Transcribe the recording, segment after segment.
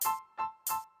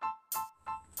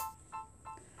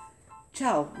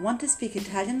Ciao, want to speak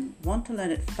Italian? Want to learn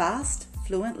it fast,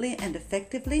 fluently and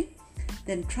effectively?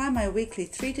 Then try my weekly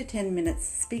 3 to 10 minutes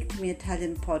Speak to Me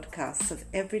Italian podcasts of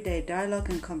everyday dialogue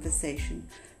and conversation,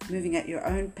 moving at your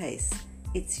own pace.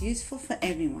 It's useful for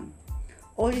everyone.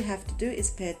 All you have to do is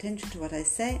pay attention to what I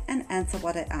say and answer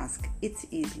what I ask. It's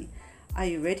easy. Are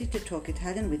you ready to talk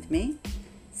Italian with me?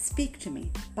 Speak to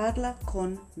me. Parla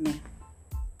con me.